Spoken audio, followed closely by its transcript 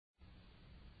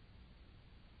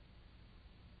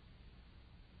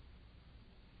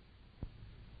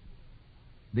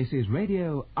This is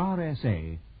Radio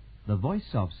RSA, the voice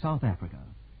of South Africa.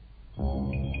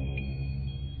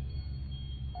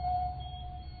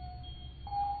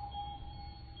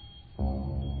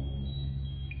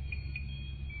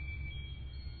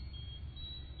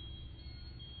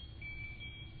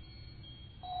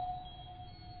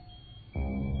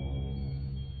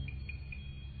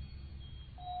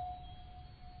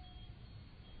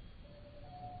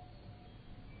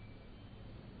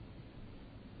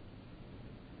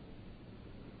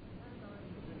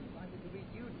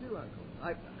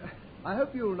 I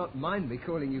hope you'll not mind me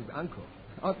calling you Uncle.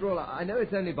 After all, I know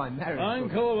it's only by marriage.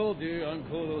 Uncle will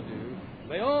do.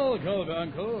 They all call me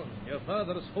Uncle. Your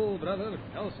father's full brother,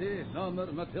 Elsie, Norma,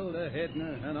 Matilda,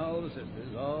 Edna, and all the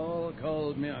sisters all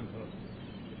called me Uncle.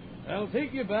 I'll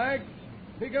take you back,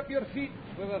 pick up your feet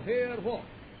with a fair walk.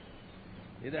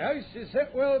 The house is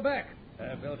set well back.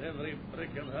 I built every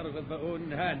brick of her with my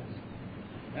own hands.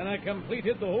 And I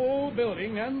completed the whole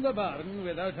building and the barn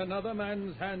without another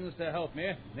man's hands to help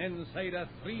me inside of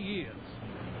 3 years.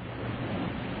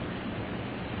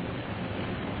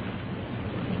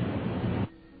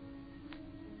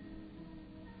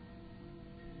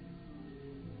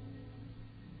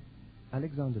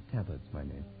 Alexander Tabard's my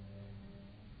name.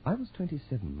 I was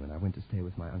 27 when I went to stay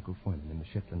with my Uncle Foyman in the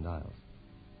Shetland Isles.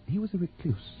 He was a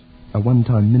recluse, a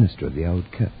one-time minister of the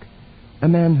old kirk. A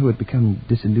man who had become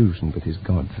disillusioned with his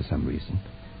God for some reason.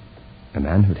 A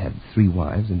man who'd had 3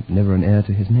 wives and never an heir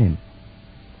to his name.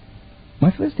 My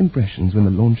first impressions when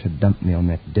the launch had dumped me on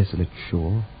that desolate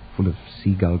shore, full of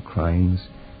seagull cryings,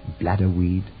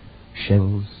 bladderweed,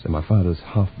 shells, and my father's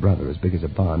half-brother as big as a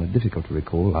barn, are difficult to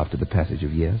recall after the passage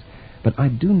of years. But I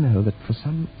do know that for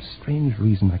some strange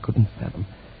reason I couldn't fathom,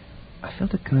 I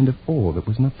felt a kind of awe that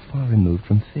was not far removed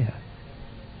from fear.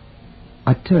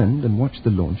 I turned and watched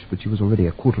the launch, but she was already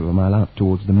a quarter of a mile out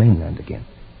towards the mainland again.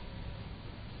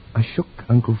 I shook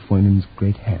Uncle Foyman's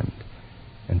great hand,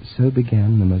 and so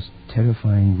began the most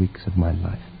terrifying weeks of my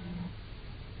life.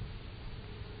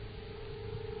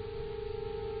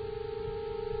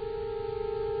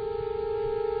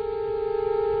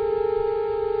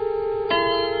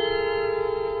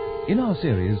 In our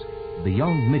series,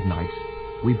 Beyond Midnight,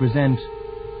 we present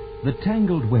The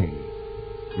Tangled Way,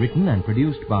 written and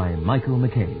produced by Michael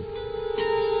McCabe.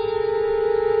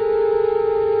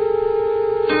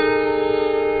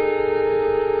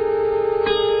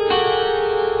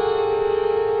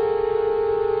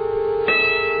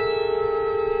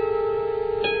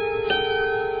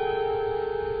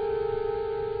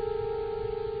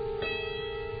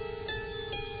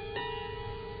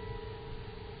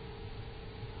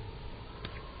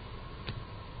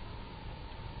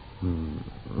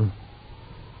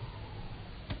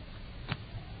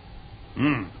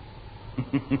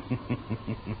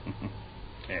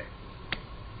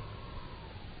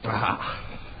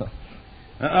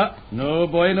 No,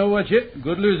 boy, no watch it.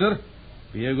 Good loser.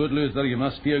 Be a good loser. You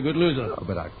must be a good loser. Oh,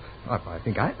 but I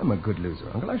think I am a good loser,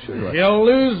 Uncle. I assure you. You'll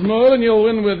lose more than you'll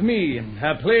win with me.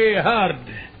 I play hard.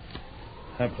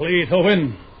 I play to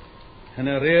win. And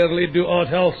I rarely do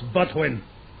aught else but win.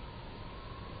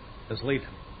 It's late.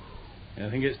 I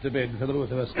think it's to bed for the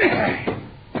both of us.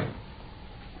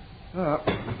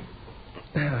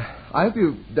 I hope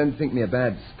you don't think me a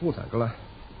bad sport, Uncle.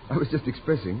 I was just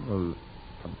expressing, well,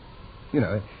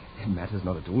 it matters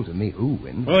not at all to me who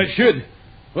wins. Oh, it should.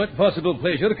 What possible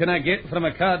pleasure can I get from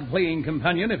a card-playing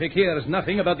companion if he cares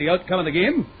nothing about the outcome of the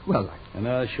game? Well, And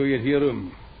I'll show you to your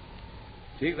room.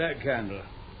 Take that candle.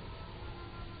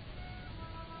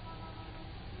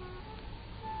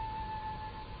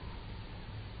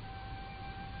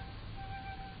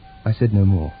 I said no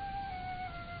more.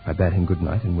 I bade him good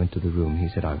night and went to the room he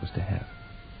said I was to have.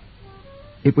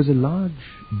 It was a large,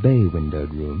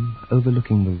 bay-windowed room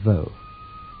overlooking the Vaud.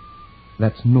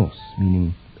 That's Norse,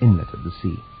 meaning inlet of the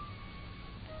sea.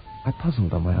 I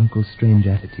puzzled on my uncle's strange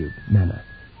attitude, manner,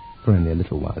 for only a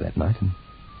little while that night, and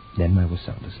then I was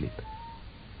sound asleep.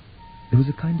 There was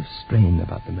a kind of strain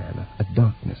about the man, a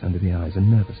darkness under the eyes, a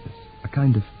nervousness, a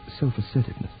kind of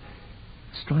self-assertiveness,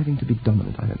 striving to be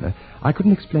dominant, I don't know. I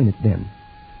couldn't explain it then,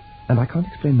 and I can't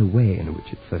explain the way in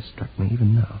which it first struck me,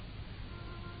 even now.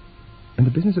 And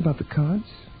the business about the cards?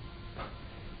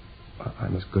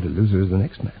 I'm as good a loser as the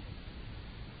next man.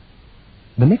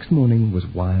 The next morning was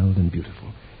wild and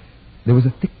beautiful. There was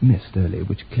a thick mist early,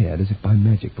 which cleared as if by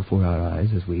magic before our eyes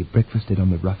as we breakfasted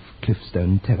on the rough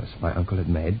cliffstone terrace my uncle had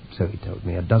made, so he told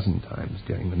me, 12 times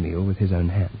during the meal with his own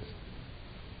hands.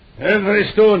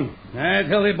 Every stone. I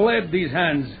tell they bled, these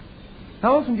hands.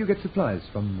 How often do you get supplies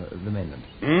from the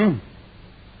mainland?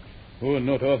 Oh,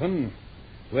 not often.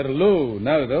 We're low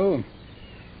now, though.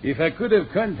 If I could have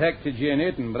contacted you in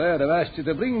Edinburgh, I'd have asked you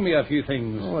to bring me a few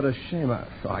things. Oh, what a shame.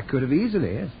 I could have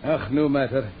easily, yes. Ach, no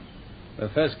matter. The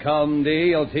first calm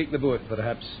day, I'll take the boat,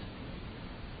 perhaps.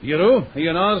 You row? Are you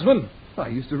an oarsman? I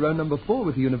used to row number 4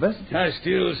 with the university. I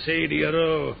still say, do you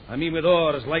row? I mean with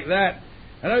oars like that.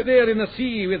 And out there in the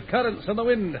sea with currents and the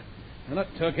wind. I'm not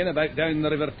talking about down the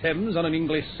River Thames on an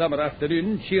English summer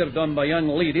afternoon, cheered on by young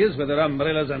ladies with their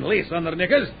umbrellas and lace on their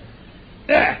knickers.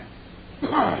 There!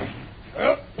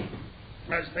 Well,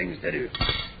 there's things to do.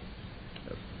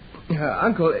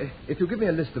 Uncle, if you'll give me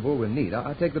a list of all we'll need,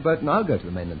 I'll take the boat and I'll go to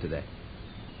the mainland today.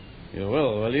 You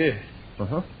will you?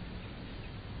 Uh-huh.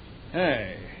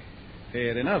 Aye,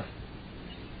 fair enough.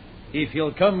 If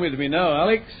you'll come with me now,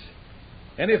 Alex,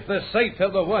 and if the sight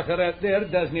of the water out there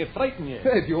doesn't frighten you...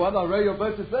 If you want, I'll row your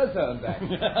boat to Thursday and back.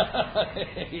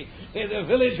 The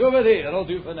village over there will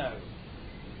do for now.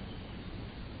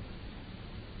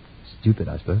 Stupid,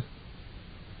 I suppose.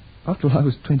 After all, I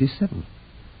was 27.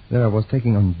 There I was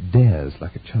taking on dares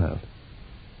like a child.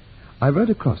 I rowed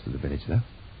across to the village, though.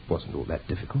 Wasn't all that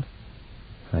difficult.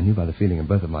 I knew by the feeling in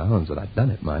both of my arms that I'd done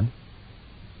it, mind.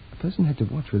 A person had to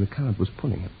watch where the current was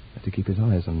pulling him, had to keep his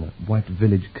eyes on the white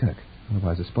village kirk.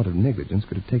 Otherwise, a spot of negligence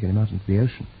could have taken him out into the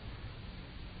ocean.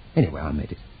 Anyway, I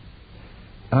made it.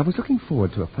 I was looking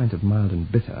forward to a pint of mild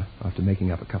and bitter after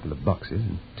making up a couple of boxes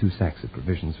and 2 sacks of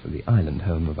provisions for the island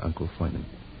home of Uncle Foyman.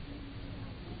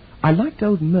 I liked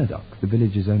old Murdoch, the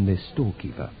village's only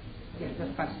storekeeper. Yes,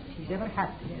 the first he's ever had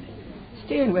there.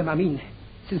 Staying with him, I mean,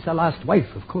 since the last wife,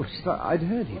 of course. But I'd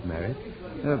heard he'd married.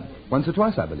 Once or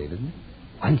twice, I believe, isn't it?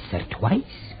 Once or twice?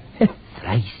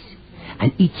 Thrice.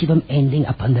 And each of them ending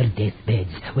upon their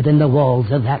deathbeds within the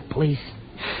walls of that place.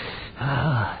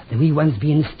 Ah, the wee ones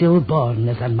being stillborn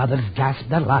as their mothers gasp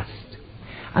their last.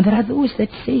 And there are those that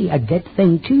say a good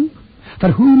thing, too.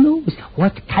 For who knows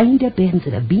what kind of bairns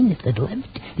it have been if they'd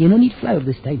lived. They no need flour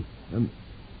this time.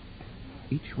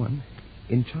 Each one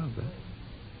in childbirth.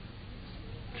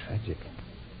 Tragic.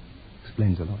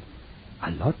 Explains a lot.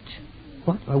 A lot?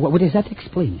 What does that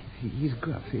explain? He's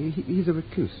gruff. He's a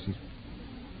recluse. He's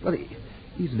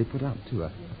easily put out, too.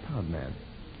 A proud man.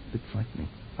 A bit frightening.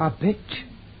 A bit?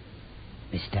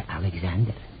 Mr.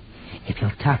 Alexander, if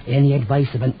you'll take any advice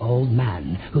of an old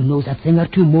man who knows a thing or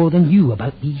two more than you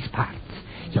about these parts,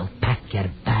 you'll pack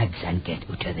your bags and get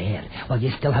out of there while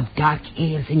you still have dark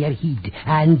airs in your head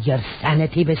and your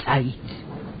sanity besides.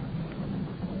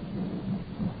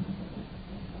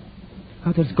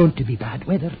 Oh, there's going to be bad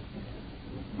weather.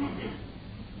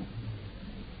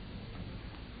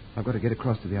 I've got to get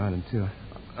across to the island, too.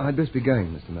 I'd best be going,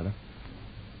 Mr. Miller.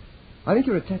 I think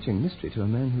you're attaching mystery to a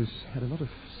man who's had a lot of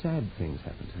sad things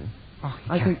happen to him.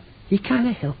 Oh, he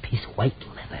can't help his white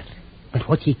liver. But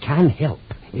what he can help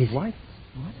is... White?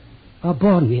 What? Oh,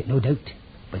 born with it, no doubt.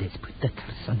 But it's put the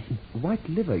curse on him. White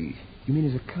liver? You mean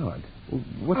he's a coward?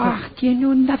 What? Do you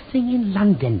know nothing in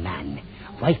London, man?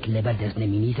 White liver doesn't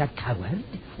mean he's a coward.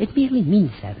 It merely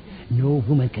means, sir, no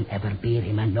woman can ever bear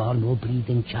him a normal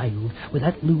breathing child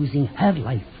without losing her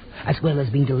life, as well as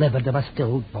being delivered of a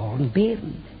stillborn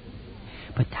bairn.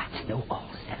 But that's no all,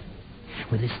 sir.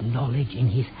 With this knowledge in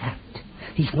his heart,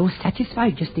 he's no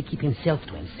satisfied just to keep himself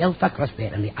to himself across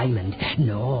there on the island.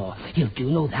 No, he'll do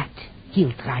no that.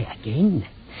 He'll try again.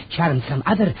 Charm some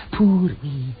other poor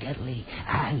wee girlie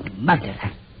and murder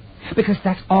her. Because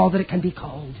that's all that it can be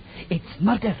called. It's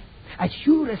murder. As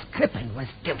sure as Crippen was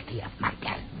guilty of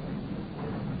murder.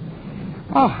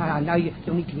 Oh, now you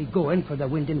don't need to be going, for the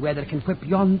wind and weather can whip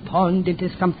yon pond into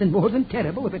something more than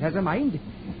terrible if it has a mind.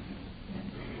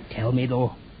 Tell me,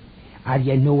 though, are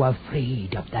you no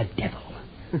afraid of the devil?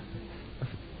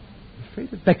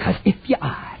 Afraid of... Because if you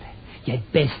are,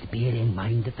 you'd best bear in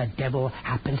mind that the devil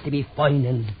happens to be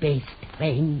Foynan's best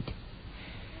friend.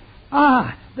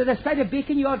 The spread of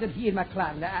bacon you ordered here,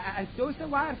 McLaren, and so's the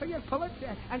wire for your pullet,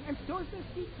 and so's the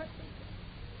secret.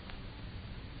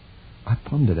 I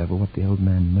pondered over what the old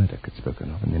man Murdoch had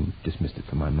spoken of and then dismissed it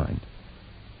from my mind.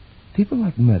 People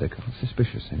like Murdoch are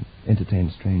suspicious and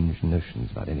entertain strange notions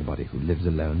about anybody who lives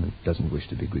alone and doesn't wish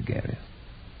to be gregarious.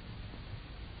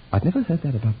 I'd never heard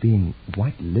that about being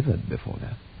white-livered before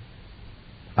that.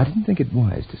 I didn't think it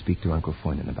wise to speak to Uncle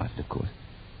Foynan about it, of course.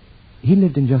 He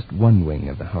lived in just one wing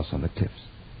of the house on the cliffs,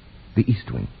 the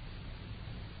east wing.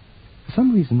 For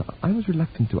some reason, I was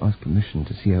reluctant to ask permission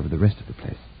to see over the rest of the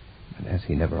place, and as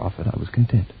he never offered, I was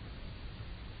content.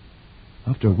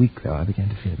 After a week, though, I began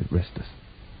to feel a bit restless.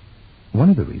 One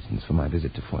of the reasons for my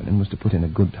visit to Foynan was to put in a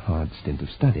good, hard stint of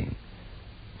studying,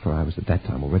 for I was at that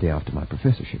time already after my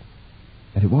professorship,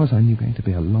 and it was, I knew, going to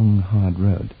be a long, hard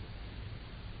road.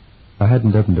 I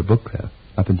hadn't opened a book there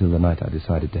up until the night I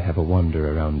decided to have a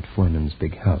wander around Foynen's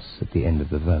big house at the end of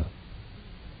the Vaux.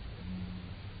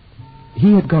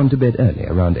 He had gone to bed early,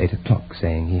 around 8 o'clock,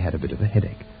 saying he had a bit of a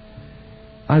headache.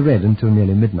 I read until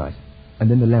nearly midnight,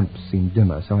 and then the lamps seemed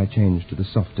dimmer, so I changed to the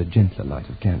softer, gentler light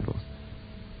of candles.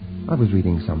 I was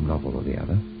reading some novel or the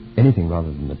other, anything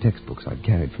rather than the textbooks I'd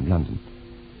carried from London.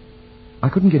 I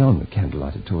couldn't get on with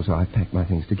candlelight at all, so I packed my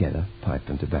things together, pipe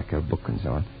and tobacco, book and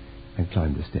so on, and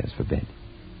climbed the stairs for bed.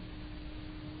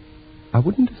 I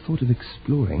wouldn't have thought of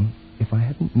exploring if I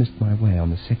hadn't missed my way on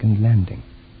the second landing.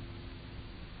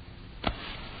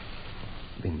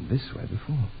 Been this way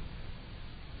before.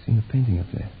 Seen the painting up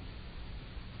there.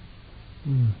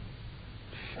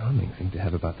 Charming thing to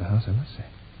have about the house, I must say.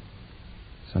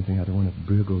 Something out of one of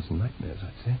Bruegel's nightmares,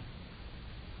 I'd say.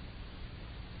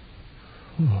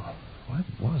 Why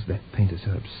was that painter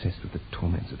so obsessed with the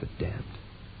torments of the damned?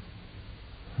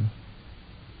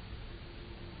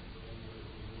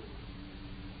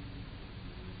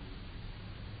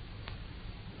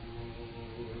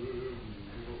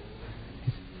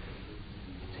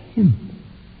 It's him.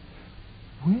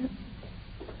 Where?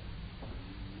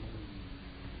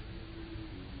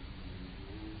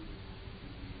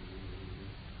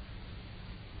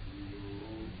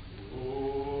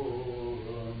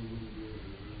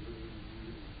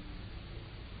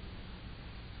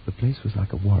 The place was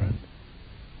like a warren.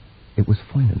 It was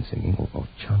Foynen singing, or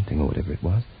chanting, or whatever it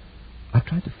was. I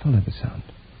tried to follow the sound.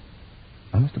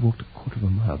 I must have walked a quarter of a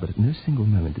mile, but at no single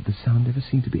moment did the sound ever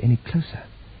seem to be any closer.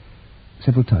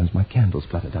 Several times my candle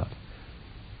spluttered out.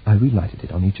 I relighted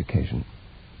it on each occasion,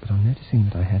 but on noticing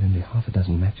that I had only half a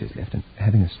dozen matches left, and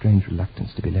having a strange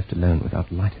reluctance to be left alone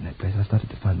without light in that place, I started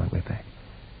to find my way back.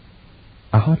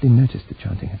 I hardly noticed the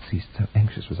chanting had ceased, so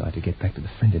anxious was I to get back to the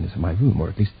friendliness of my room, or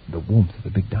at least the warmth of the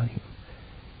big dining room.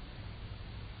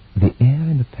 The air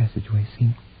in the passageway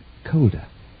seemed colder,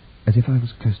 as if I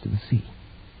was close to the sea.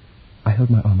 I held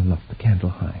my arm aloft, the candle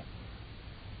high.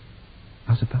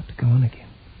 I was about to go on again.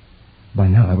 By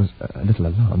now I was a little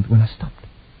alarmed when I stopped,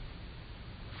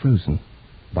 frozen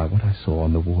by what I saw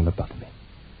on the wall above me.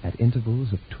 At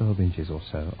intervals of 12 inches or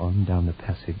so on down the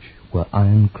passage were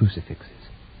iron crucifixes.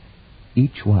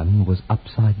 Each one was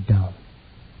upside down.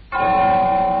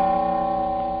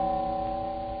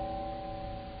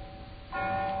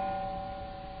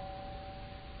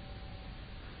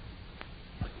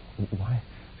 Why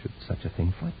should such a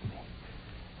thing frighten me?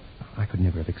 I could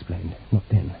never have explained, not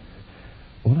then.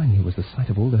 All I knew was the sight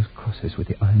of all those crosses with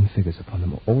the iron figures upon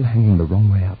them, all hanging the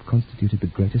wrong way up, constituted the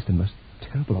greatest and most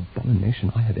terrible abomination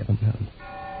I had ever known.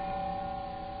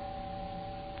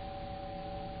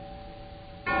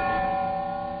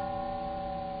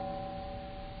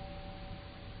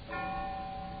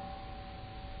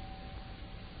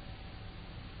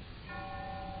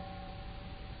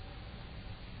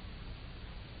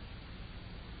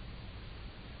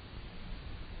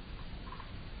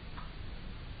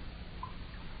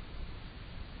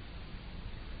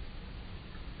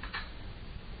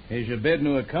 Is your bed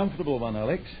no a comfortable one,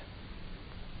 Alex?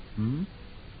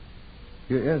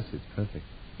 Yes, it's perfect.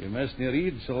 You mustn't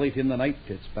read so late in the night.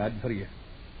 It's bad for you.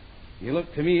 You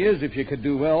look to me as if you could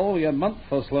do well with a month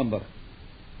for slumber.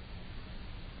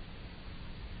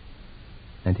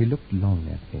 And he looked long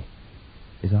at me.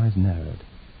 His eyes narrowed,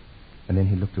 and then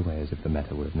he looked away as if the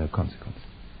matter were of no consequence.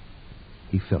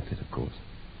 He felt it, of course.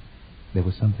 There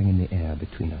was something in the air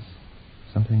between us,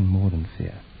 something more than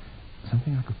fear,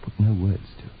 something I could put no words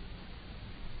to.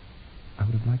 I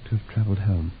would have liked to have travelled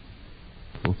home.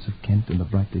 Thoughts of Kent and the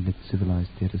brightly lit civilized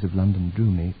theatres of London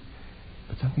drew me,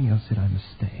 but something else said I must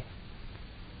stay.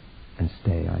 And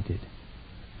stay I did.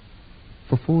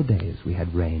 For 4 days we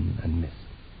had rain and mist.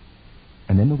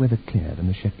 And then the weather cleared and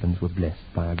the Shetlands were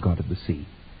blessed by a god of the sea,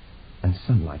 and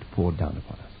sunlight poured down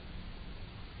upon us.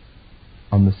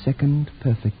 On the second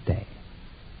perfect day,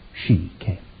 she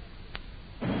came.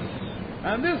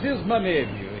 And this is my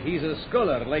nephew. He's a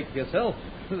scholar like yourself,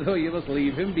 though you must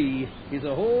leave him be. He's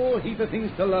a whole heap of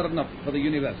things to learn up for the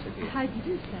university. How do you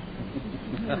do, sir?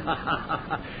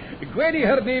 Gwenny,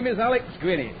 her name is Alex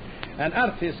Gwenny, an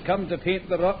artist come to paint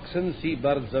the rocks and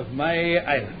seabirds of my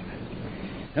island.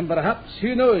 And perhaps,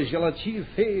 who knows, you'll achieve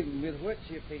fame with what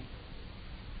you paint.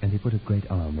 And he put a great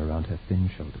arm around her thin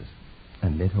shoulders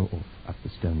and led her off up the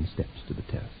stone steps to the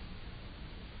terrace.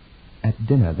 At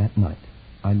dinner that night,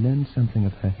 I learned something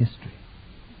of her history.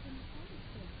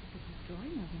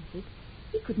 Drawing I wanted.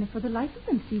 He couldn't for the life of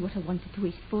him see what I wanted to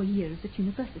waste 4 years at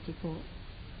university for.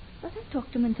 But I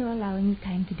talked him into allowing me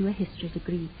time to do a history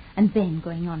degree and then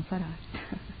going on for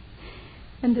art.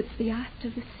 And it's the art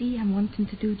of the sea I'm wanting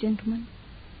to do, gentlemen.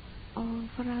 Oh,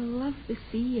 for I love the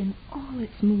sea in all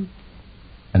its moods.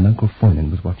 And Uncle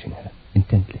Foynan was watching her,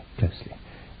 intently, closely.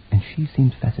 And she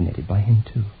seemed fascinated by him,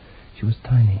 too. She was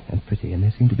tiny and pretty, and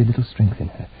there seemed to be little strength in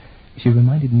her. She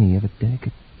reminded me of a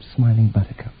delicate, smiling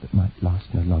buttercup that might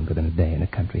last no longer than a day in a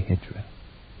country hedgerow.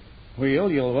 Well,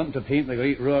 you'll want to paint the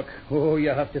great rock. Oh, you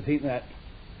have to paint that.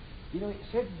 You know, it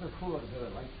said before there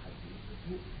are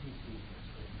lighthouses.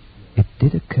 It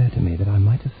did occur to me that I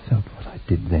might have felt what I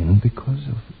did then because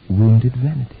of wounded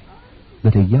vanity.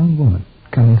 That a young woman,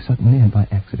 coming suddenly and by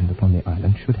accident upon the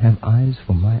island, should have eyes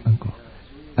for my uncle.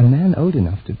 A man old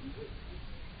enough to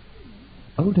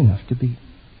be...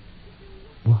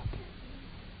 What?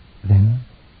 Then,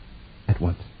 at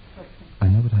once, I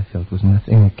know what I felt was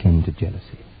nothing akin to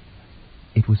jealousy.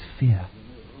 It was fear.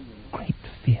 Great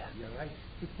fear. You're right.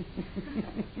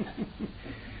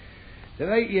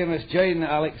 Tonight you must join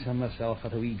Alex and myself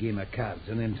at a wee game of cards,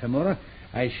 and then tomorrow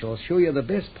I shall show you the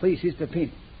best places to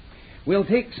paint. We'll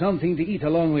take something to eat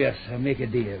along with us and make a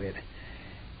day of it.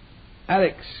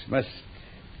 Alex must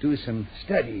do some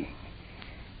studying.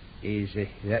 Is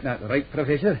that not right,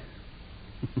 Professor?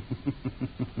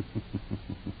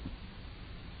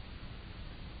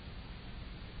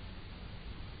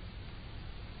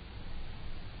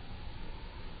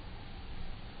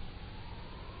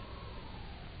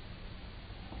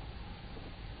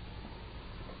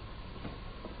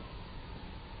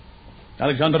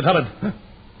 Alexander Talbot. Huh?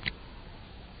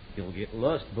 You'll get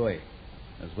lost, boy,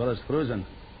 as well as frozen.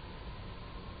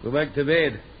 Go back to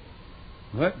bed.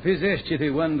 What possessed you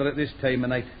to wander at this time of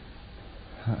night?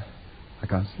 I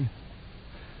can't sleep.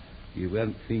 You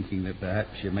weren't thinking that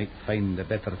perhaps you might find a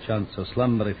better chance of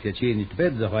slumber if you changed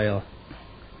beds a while.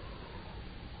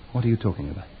 What are you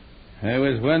talking about? I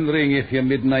was wondering if your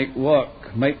midnight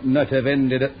walk might not have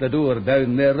ended at the door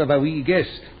down there of a wee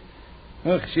guest.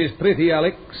 Oh, she's pretty,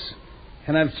 Alex.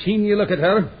 And I've seen you look at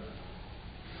her.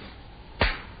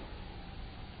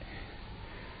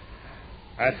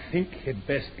 I think you'd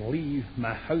best leave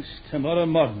my house tomorrow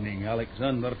morning,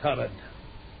 Alexander Talbot.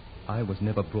 I was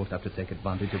never brought up to take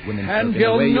advantage of women. And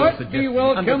you'll not be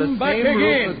welcome under the back same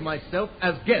again. roof as myself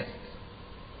as guests.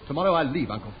 Tomorrow I leave,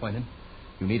 Uncle Foynan.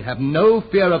 You need have no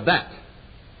fear of that.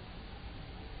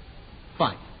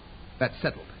 Fine. That's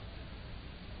settled.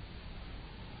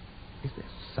 Is there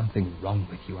something wrong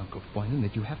with you, Uncle Foynan,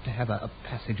 that you have to have a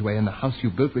passageway in the house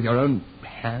you built with your own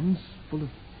hands full of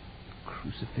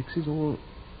crucifixes all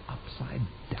upside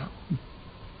down?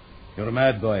 You're a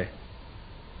mad boy,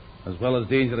 as well as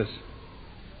dangerous.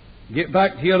 Get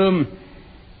back to your room.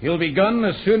 You'll be gone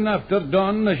as soon after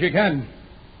dawn as you can.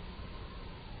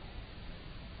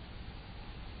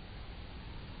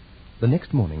 The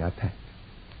next morning I packed.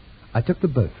 I took the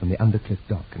boat from the Undercliff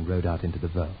dock and rowed out into the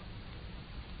Vaux.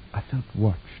 I felt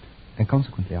watched, and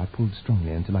consequently I pulled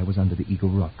strongly until I was under the Eagle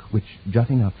Rock, which,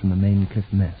 jutting out from the main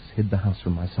cliff mass, hid the house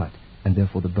from my sight, and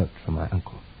therefore the boat from my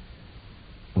uncle.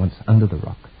 Once under the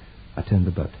rock, I turned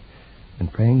the boat,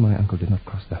 and praying my uncle did not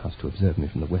cross the house to observe me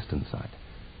from the western side,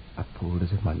 I pulled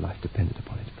as if my life depended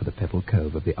upon it for the pebble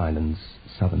cove of the island's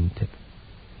southern tip.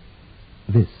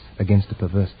 This, against a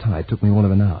perverse tide, took me all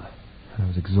of an hour, and I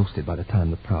was exhausted by the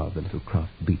time the prow of the little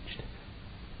craft beached.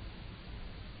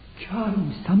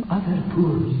 Charm some other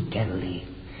poor wee girlie.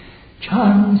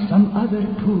 Charm some other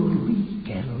poor wee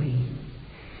girlie.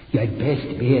 You'd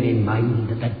best bear in mind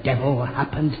that the devil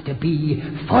happens to be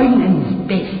Foynan's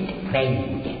best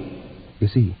friend. You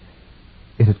see,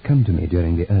 it had come to me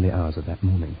during the early hours of that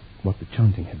morning what the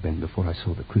chanting had been before I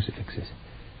saw the crucifixes.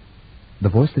 The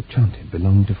voice that chanted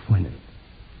belonged to Foynan.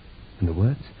 And the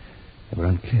words, they were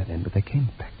unclear then, but they came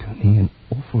back to me in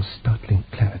awful, startling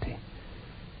clarity.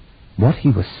 What he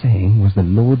was saying was the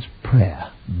Lord's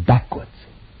Prayer, backwards.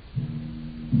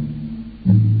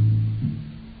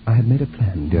 I had made a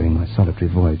plan during my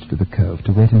solitary voyage to the cove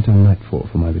to wait until nightfall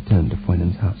for my return to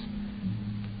Foynan's house.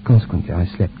 Consequently, I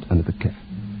slept under the cliff,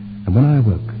 and when I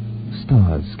awoke,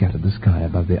 stars scattered the sky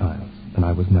above the isles, and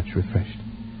I was much refreshed.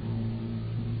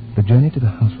 The journey to the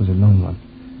house was a long one.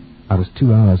 I was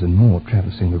 2 hours and more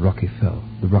traversing the rocky fell,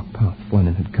 the rock path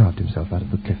Foynan had carved himself out of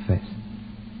the cliff face.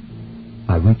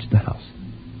 I reached the house,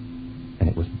 and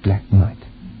it was black night,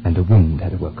 and a wind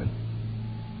had awoken.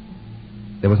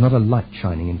 There was not a light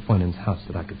shining in Foynan's house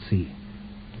that I could see.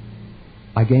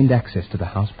 I gained access to the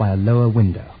house by a lower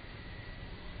window.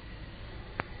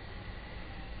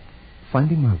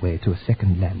 Finding my way to a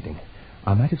second landing,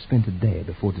 I might have spent a day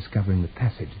before discovering the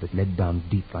passage that led down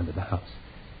deep under the house.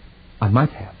 I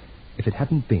might have, if it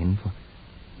hadn't been for...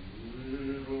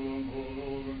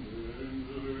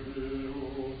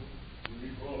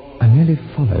 I merely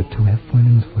followed to where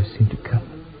Foynan's voice seemed to come.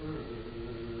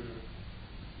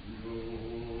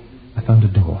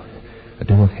 door. A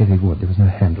door of heavy wood. There was no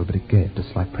handle, but it gave to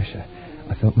slight pressure.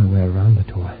 I felt my way around the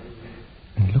door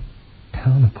and looked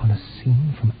down upon a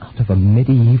scene from out of a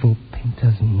medieval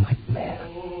painter's nightmare.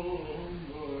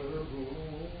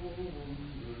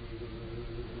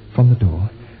 From the door,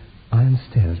 iron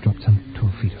stairs dropped some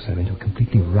 12 feet or so into a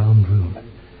completely round room.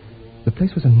 The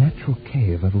place was a natural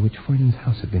cave over which Freunen's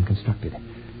house had been constructed.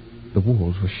 The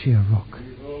walls were sheer rock.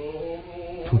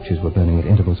 Torches were burning at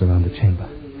intervals around the chamber.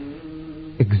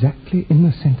 Exactly in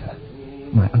the center,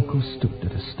 my uncle stood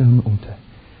at a stone altar.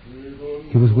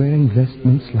 He was wearing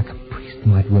vestments like a priest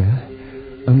might wear,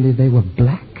 only they were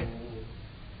black.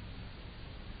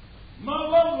 My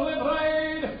lovely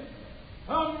bride,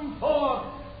 come forth.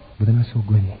 But then I saw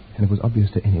Gwenny, and it was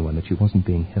obvious to anyone that she wasn't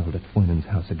being held at Freunen's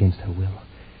house against her will.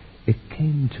 It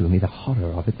came to me, the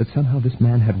horror of it, that somehow this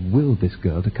man had willed this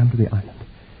girl to come to the island.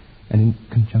 And in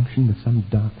conjunction with some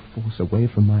dark force away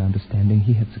from my understanding,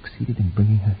 he had succeeded in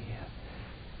bringing her here.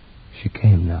 She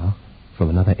came now from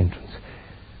another entrance,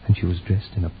 and she was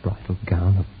dressed in a bridal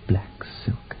gown of black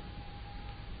silk.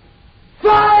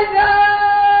 Fire!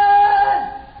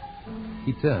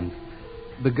 He turned.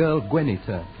 The girl, Gwenny,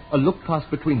 turned. A look passed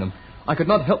between them. I could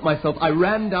not help myself. I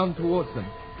ran down towards them.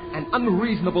 An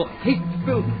unreasonable hate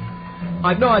filled me.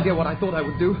 I've no idea what I thought I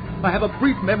would do. I have a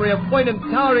brief memory of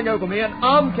Freunен towering over me. An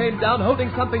arm came down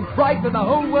holding something bright and the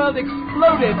whole world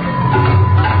exploded.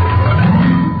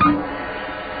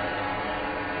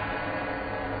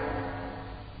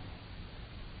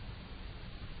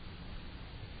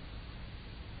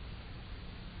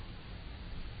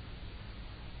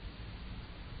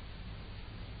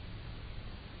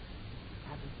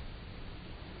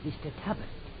 Mr. Tabard,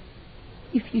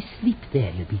 if you sleep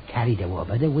there, you'll be carried away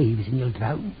by the waves and you'll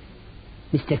drown.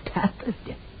 Mr. Tabard,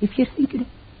 if you're thinking,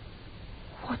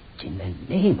 what in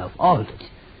the name of all this,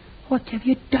 what have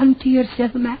you done to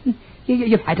yourself, man?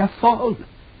 You've had a fall.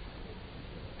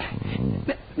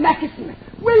 Mackison,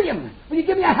 William, will you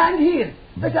give me a hand here?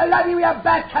 There's a laddie with a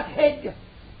bad cat head.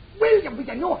 William, will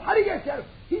you no hurry yourself?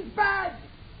 He's bad.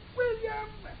 William!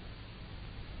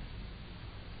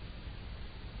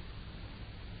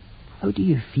 How do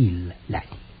you feel,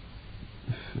 laddie?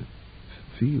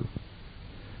 Feel?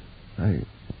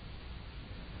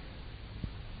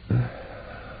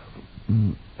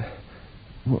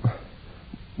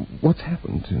 What's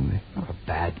happened to me? Oh, a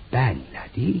bad bang,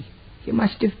 laddie. You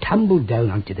must have tumbled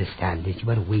down onto the stand as you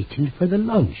were waiting for the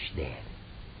lunch there.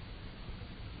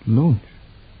 Lunch?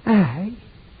 Aye.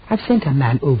 I've sent a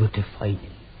man over to find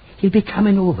him. He'll be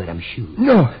coming over, I'm sure.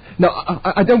 No,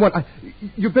 I don't want...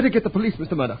 You better get the police,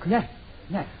 Mr. Murdoch. No.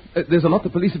 There's a lot the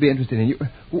police would be interested in.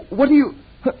 What do you...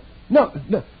 No,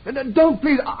 don't,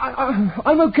 please.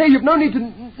 I'm okay. You've no need to...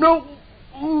 No...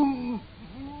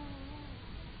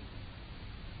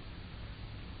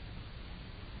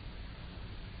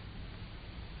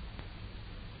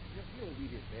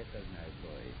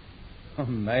 Oh,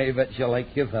 my, but you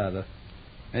like your father.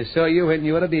 I saw you when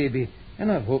you were a baby,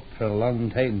 and I've hoped for a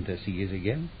long time to see you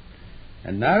again.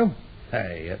 And now?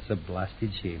 Aye, it's a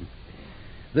blasted shame.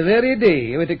 The very day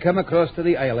you were to come across to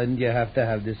the island, you have to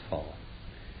have this fall.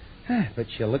 But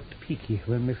you looked peaky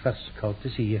when we first called to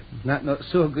see you. Not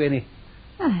so, Gwenny?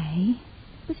 Aye,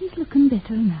 but he's looking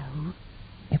better now.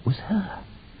 It was her.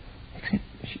 Except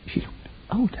she looked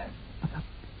older. About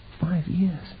 5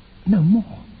 years. No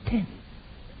more. 10.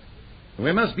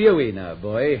 We must be away now,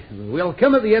 boy. We'll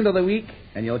come at the end of the week,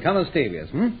 and you'll come and stay with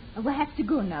us, We'll have to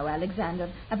go now,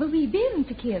 Alexander. I've a wee bairn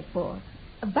to care for.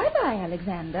 Bye-bye,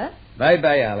 Alexander.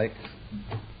 Bye-bye, Alex.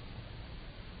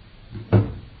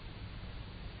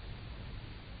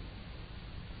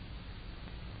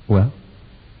 Well,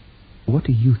 what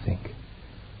do you think?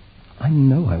 I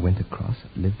know I went across,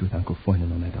 lived with Uncle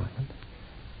Freunен on that island.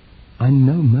 I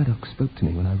know Murdoch spoke to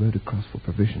me when I rode across for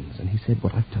provisions, and he said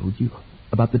what I've told you,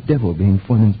 about the devil being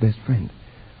Freunen's best friend.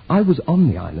 I was on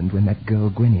the island when that girl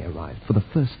Gwenny arrived for the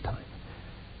first time.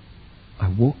 I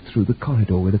walked through the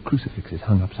corridor where the crucifix is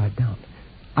hung upside down.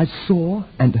 I saw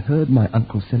and heard my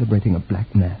uncle celebrating a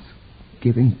black mass,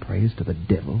 giving praise to the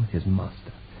devil, his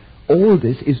master. All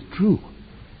this is true.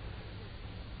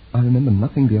 I remember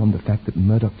nothing beyond the fact that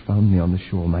Murdoch found me on the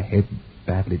shore, my head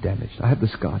badly damaged. I have the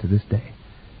scar to this day.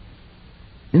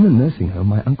 In the nursing home,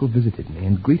 my uncle visited me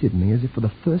and greeted me as if for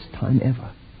the first time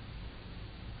ever.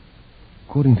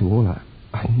 According to all,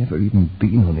 I'd never even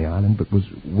been on the island, but was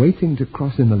waiting to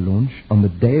cross in the launch on the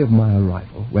day of my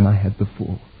arrival when I had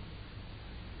before.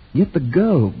 Yet the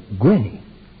girl, Gwenny,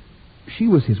 she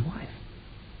was his wife.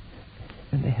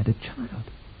 And they had a child.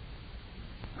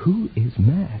 Who is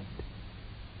mad?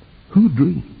 Who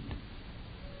dreamed?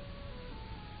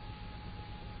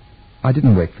 I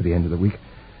didn't wait for the end of the week.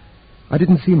 I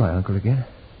didn't see my uncle again.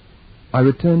 I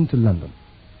returned to London.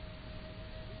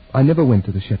 I never went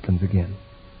to the Shetlands again.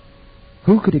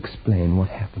 Who could explain what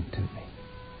happened to me?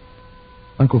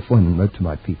 Uncle Foynan wrote to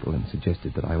my people and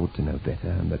suggested that I ought to know better,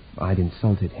 and that I'd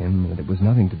insulted him, and that it was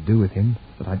nothing to do with him,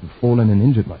 that I'd fallen and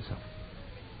injured myself.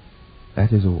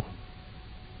 That is all.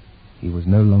 He was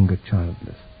no longer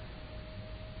childless.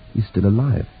 He's still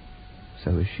alive.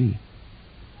 So is she.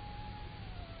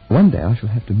 One day I shall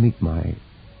have to meet my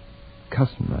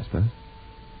cousin, I suppose.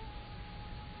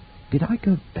 Did I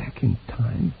go back in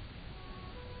time?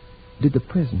 Did the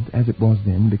present, as it was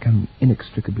then, become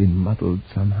inextricably muddled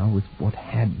somehow with what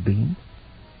had been?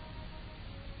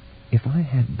 If I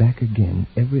had back again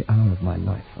every hour of my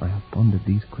life, I have pondered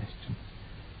these questions.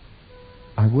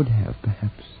 I would have,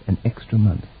 perhaps, an extra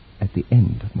month at the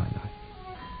end of my life.